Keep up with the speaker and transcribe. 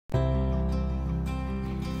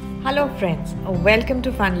Hello friends, welcome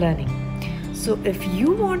to Fun Learning. So if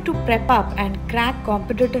you want to prep up and crack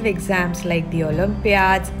competitive exams like the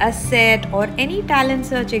Olympiads, SET or any talent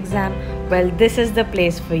search exam, well, this is the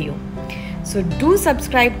place for you. So do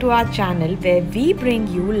subscribe to our channel where we bring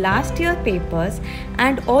you last year papers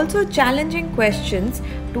and also challenging questions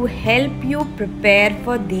to help you prepare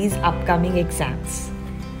for these upcoming exams.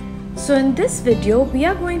 So in this video, we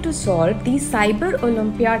are going to solve the Cyber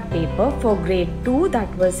Olympiad paper for grade 2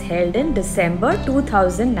 that was held in December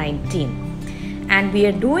 2019. And we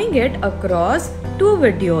are doing it across two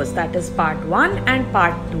videos, that is part 1 and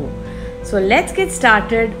part 2. So let's get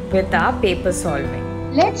started with our paper solving.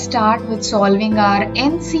 Let's start with solving our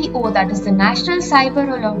NCO, that is the National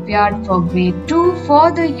Cyber Olympiad for grade 2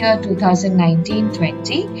 for the year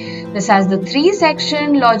 2019-20. This has the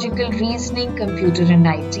 3-section logical reasoning, computer and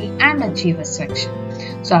IT and achiever section.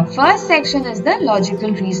 So our first section is the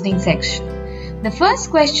logical reasoning section. The first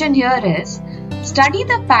question here is, study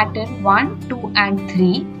the pattern 1, 2 and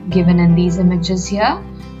 3 given in these images here.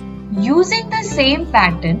 Using the same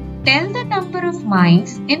pattern, tell the number of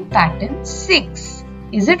mice in pattern 6.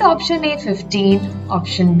 Is it option A 15,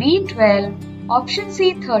 option B 12, option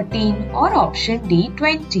C 13 or option D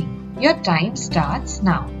 20? Your time starts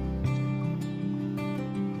now.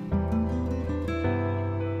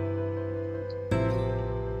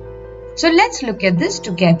 So let's look at this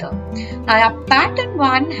together. Now our pattern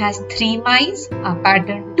 1 has 3 mice, our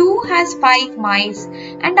pattern 2 has 5 mice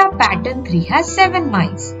and our pattern 3 has 7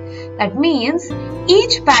 mice. That means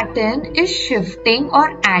each pattern is shifting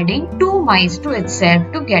or adding 2 mice to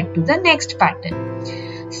itself to get to the next pattern.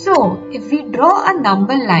 So if we draw a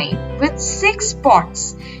number line with 6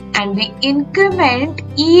 spots and we increment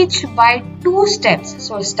each by 2 steps.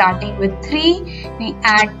 So starting with 3, we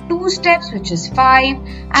add 2 steps which is 5,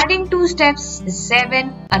 adding 2 steps is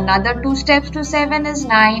 7, another 2 steps to 7 is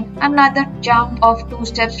 9, another jump of 2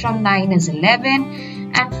 steps from 9 is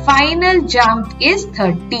 11 and final jump is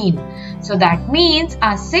 13. So that means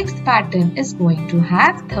our 6th pattern is going to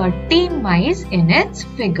have 13 mice in its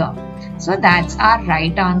figure. So that's our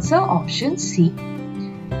right answer, option C.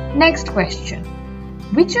 Next question.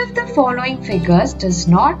 Which of the following figures does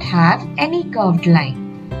not have any curved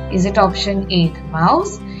line? Is it option A, the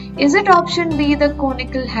mouse? Is it option B, the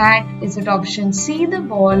conical hat? Is it option C, the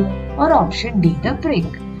ball? Or option D, the brick?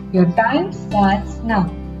 Your time starts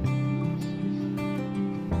now.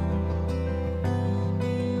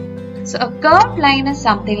 So a curved line is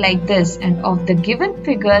something like this, and of the given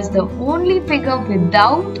figures, the only figure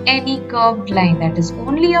without any curved line, that is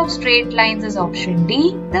only of straight lines, is option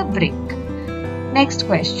D, the brick. Next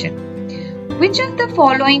question. Which of the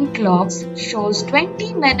following clocks shows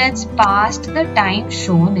 20 minutes past the time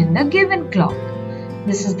shown in the given clock?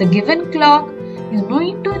 This is the given clock. You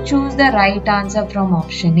need to choose the right answer from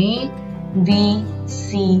option A, B,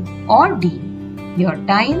 C or D. Your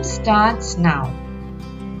time starts now.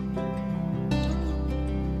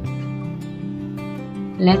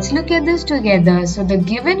 Let's look at this together. So the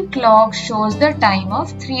given clock shows the time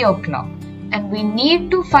of 3 o'clock. And we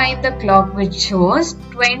need to find the clock which shows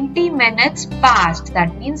 20 minutes past.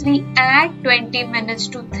 That means we add 20 minutes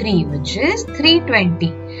to 3, which is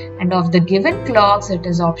 3:20. And of the given clocks, it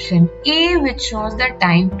is option A which shows the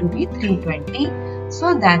time to be 3:20.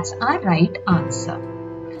 So that's our right answer.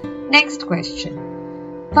 Next question.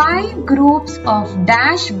 5 groups of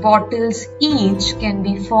dash bottles each can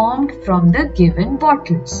be formed from the given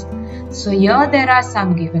bottles. So here there are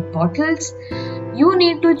some given bottles. You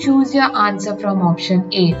need to choose your answer from option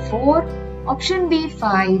A 4, option B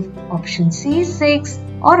 5, option C 6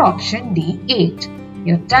 or option D 8.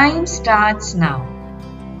 Your time starts now.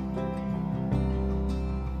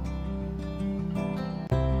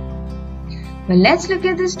 Well, let's look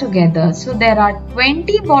at this together. So there are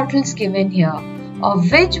 20 bottles given here,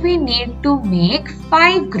 of which we need to make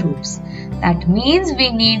 5 groups. That means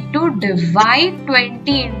we need to divide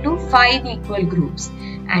 20 into 5 equal groups.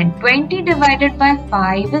 And 20 divided by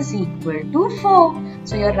 5 is equal to 4.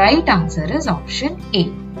 So your right answer is option A.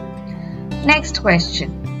 Next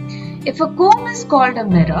question. If a comb is called a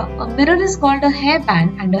mirror is called a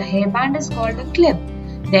hairband and a hairband is called a clip,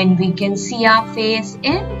 then we can see our face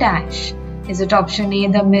in dash. Is it option A,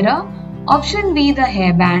 the mirror, option B, the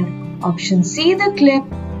hairband, option C, the clip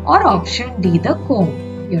or option D, the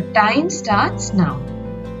comb? Your time starts now.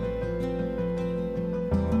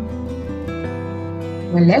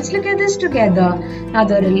 Well, let's look at this together. Now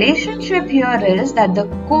the relationship here is that the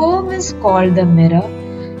comb is called the mirror,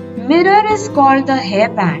 mirror is called the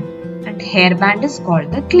hairband and hairband is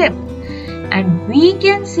called the clip. And we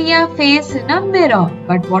can see our face in a mirror.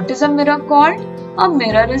 But what is a mirror called? A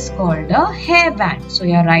mirror is called a hairband. So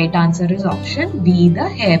your right answer is option B, the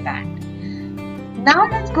hairband. Now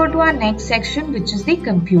let's go to our next section, which is the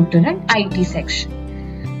computer and IT section.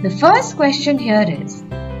 The first question here is,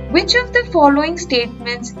 which of the following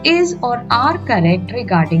statements is or are correct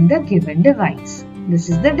regarding the given device? This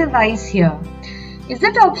is the device here. Is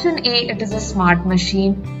it option A, it is a smart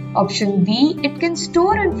machine? Option B, it can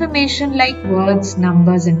store information like words,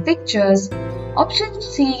 numbers and pictures. Option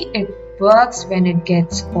C, it works when it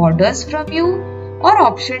gets orders from you. Or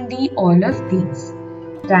option D, all of these.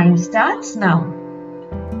 Time starts now.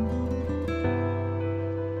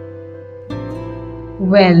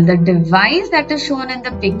 Well, the device that is shown in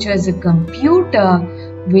the picture is a computer,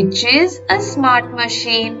 which is a smart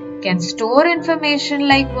machine, can store information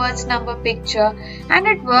like words, number, picture, and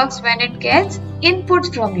it works when it gets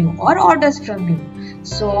inputs from you or orders from you.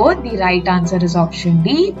 So, the right answer is option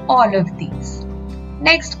D, all of these.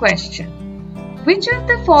 Next question. Which of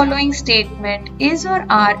the following statement is or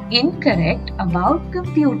are incorrect about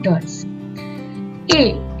computers?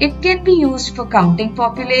 A. It can be used for counting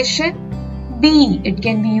population. B. It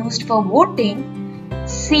can be used for voting.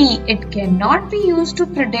 C. It cannot be used to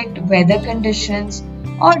predict weather conditions.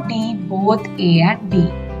 Or D. Both A and B.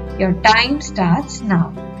 Your time starts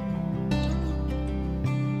now.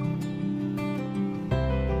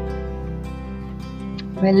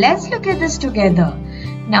 Well, let's look at this together.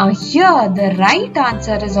 Now here the right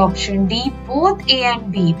answer is option D, both A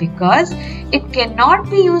and B, because it cannot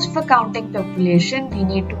be used for counting population. We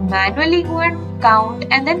need to manually go and count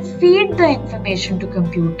and then feed the information to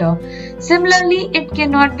computer. Similarly, it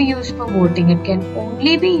cannot be used for voting. It can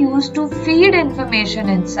only be used to feed information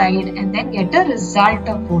inside and then get a result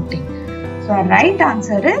of voting. So our right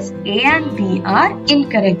answer is A and B are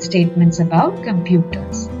incorrect statements about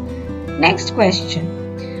computers. Next question.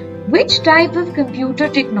 Which type of computer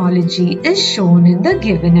technology is shown in the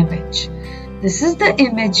given image? This is the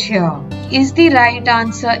image here. Is the right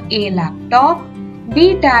answer A, laptop,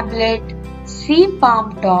 B, tablet, C,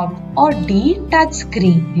 palm top, or D, touch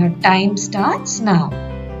screen? Your time starts now.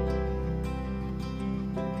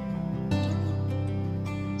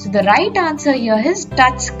 So the right answer here is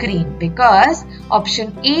touch screen, because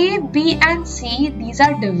option A, B and C, these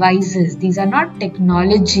are devices. These are not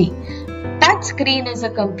technology. Touch screen is a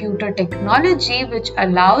computer technology which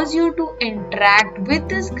allows you to interact with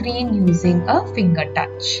the screen using a finger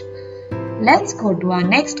touch. Let's go to our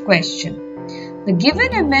next question. The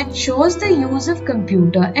given image shows the use of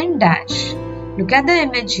computer in dash. Look at the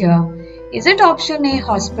image here. Is it option A,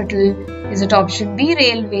 hospital? Is it option B,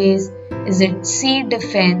 railways? Is it C,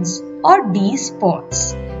 defense? Or D,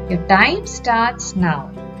 sports? Your time starts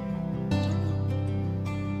now.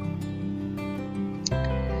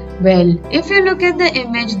 Well, if you look at the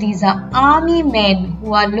image, these are army men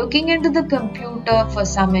who are looking into the computer for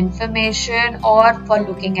some information or for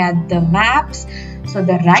looking at the maps. So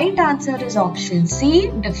the right answer is option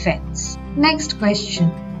C, defense. Next question.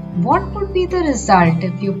 What would be the result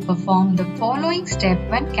if you perform the following step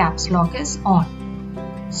when caps lock is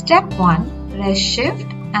on? Step 1, press shift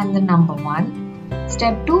and the number 1.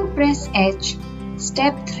 Step 2, press H.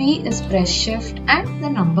 Step 3 is press shift and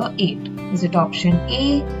the number 8. Is it option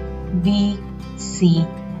A, B, C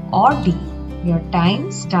or D? Your time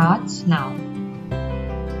starts now.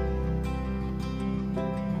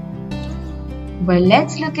 Well,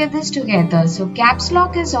 let's look at this together. So caps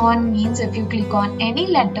lock is on means if you click on any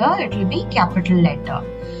letter, it will be capital letter.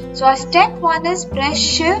 So our step 1 is press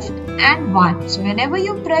shift and 1. So whenever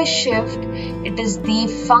you press shift, it is the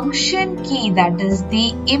function key, that is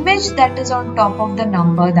the image that is on top of the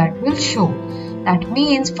number that will show. That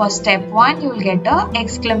means for step 1, you will get an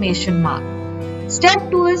exclamation mark. Step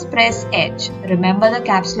 2 is press H. Remember the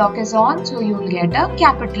caps lock is on, so you will get a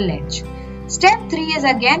capital H. Step 3 is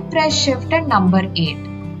again press shift and number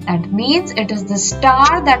 8. That means it is the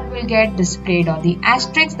star that will get displayed or the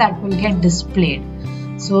asterisk that will get displayed.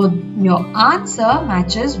 So your answer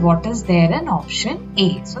matches what is there in option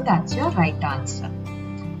A. So that's your right answer.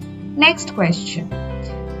 Next question.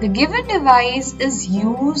 The given device is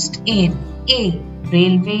used in A,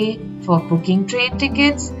 railway for booking train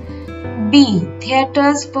tickets, B,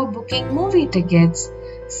 theatres for booking movie tickets,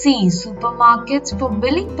 C, supermarkets for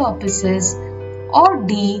billing purposes, or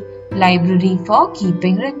D, library for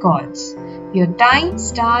keeping records. Your time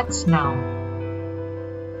starts now.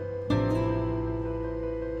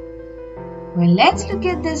 Well, let's look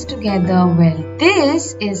at this together. Well,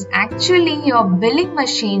 this is actually your billing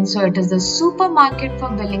machine. So it is the supermarket for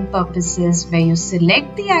billing purposes where you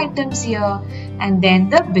select the items here and then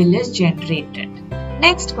the bill is generated.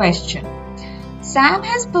 Next question. Sam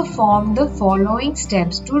has performed the following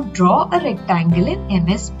steps to draw a rectangle in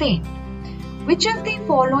MS Paint. Which of the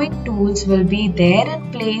following tools will be there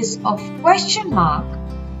in place of question mark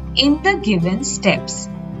in the given steps?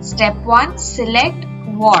 Step 1. Select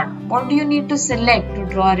what? What do you need to select to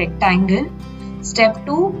draw a rectangle? Step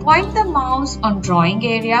 2. Point the mouse on drawing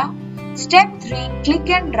area. Step 3. Click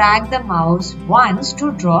and drag the mouse once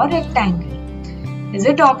to draw a rectangle. Is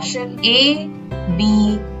it option A,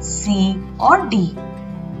 B, C or D?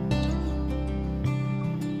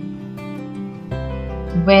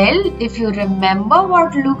 Well, if you remember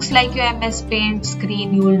what looks like your MS Paint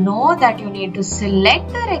screen, you will know that you need to select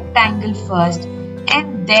the rectangle first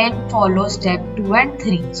and then follow step 2 and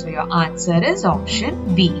 3. So your answer is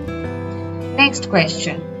option B. Next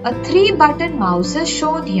question. A 3-button mouse is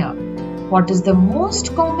shown here. What is the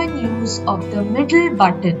most common use of the middle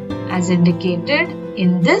button as indicated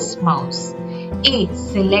in this mouse? A.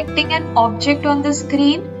 Selecting an object on the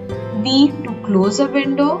screen. B. To close a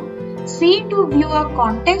window. C. To view a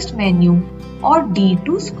context menu. Or D.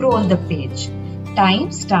 To scroll the page.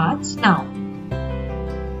 Time starts now.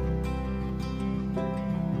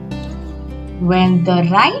 Well, the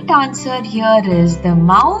right answer here is the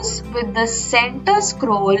mouse with the center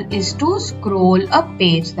scroll is to scroll a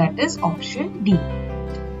page, that is option D.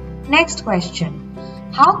 Next question.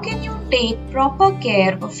 How can you take proper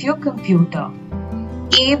care of your computer?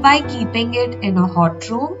 A. By keeping it in a hot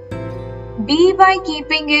room. B. By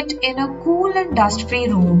keeping it in a cool and dust-free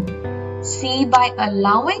room. C. By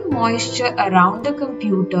allowing moisture around the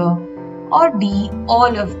computer. Or D.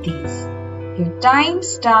 All of these. Your time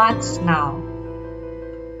starts now.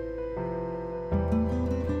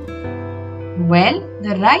 Well,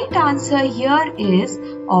 the right answer here is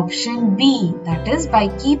option B, that is by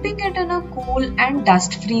keeping it in a cool and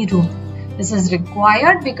dust-free room. This is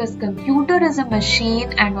required because computer is a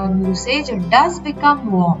machine and on usage it does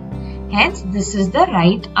become warm. Hence, this is the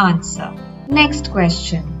right answer. Next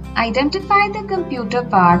question. Identify the computer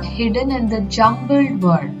part hidden in the jumbled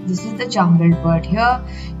word. This is the jumbled word here.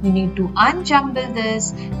 You need to unjumble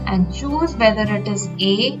this and choose whether it is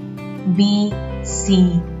A, B,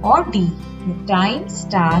 C or D. Your time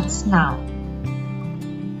starts now.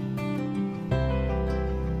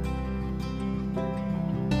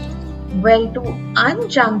 Well, to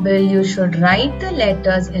unjumble, you should write the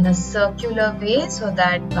letters in a circular way so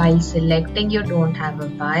that while selecting you don't have a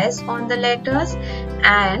bias on the letters.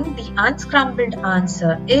 And the unscrambled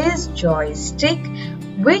answer is joystick,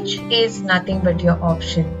 which is nothing but your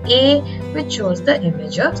option A, which shows the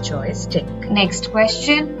image of joystick. Next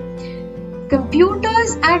question.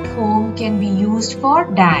 Computers at home can be used for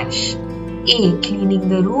dash. A. Cleaning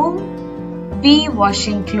the room. B.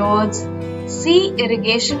 Washing clothes. C.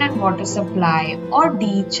 Irrigation and water supply. Or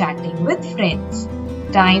D. Chatting with friends.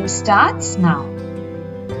 Time starts now.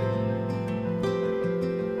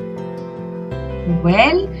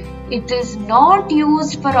 Well, it is not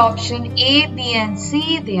used for option A, B and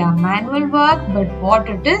C. They are manual work, but what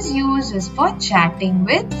it is used is for chatting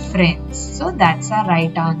with friends. So that's our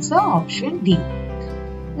right answer, option D.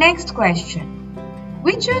 Next question.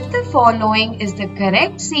 Which of the following is the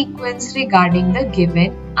correct sequence regarding the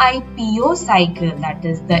given IPO cycle, that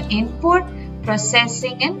is the input,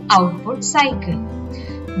 processing and output cycle?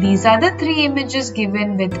 These are the three images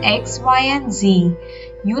given with X, Y and Z.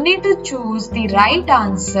 You need to choose the right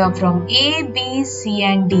answer from A, B, C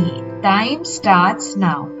and D. Time starts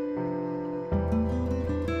now.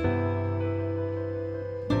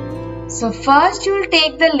 So first you will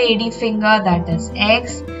take the lady finger, that is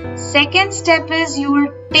X. Second step is you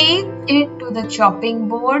will take it to the chopping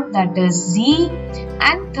board, that is Z.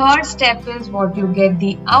 And third step is what you get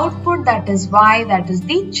the output, that is Y, that is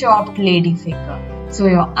the chopped lady finger. So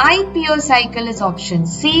your IPO cycle is option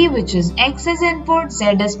C, which is X as input, Z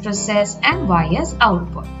as process and Y as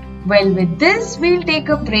output. Well, with this we'll take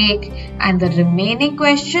a break and the remaining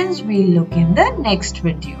questions we'll look in the next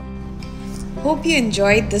video. Hope you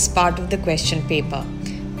enjoyed this part of the question paper.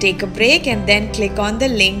 Take a break and then click on the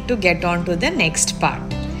link to get on to the next part.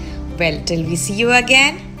 Well, till we see you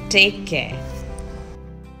again, take care.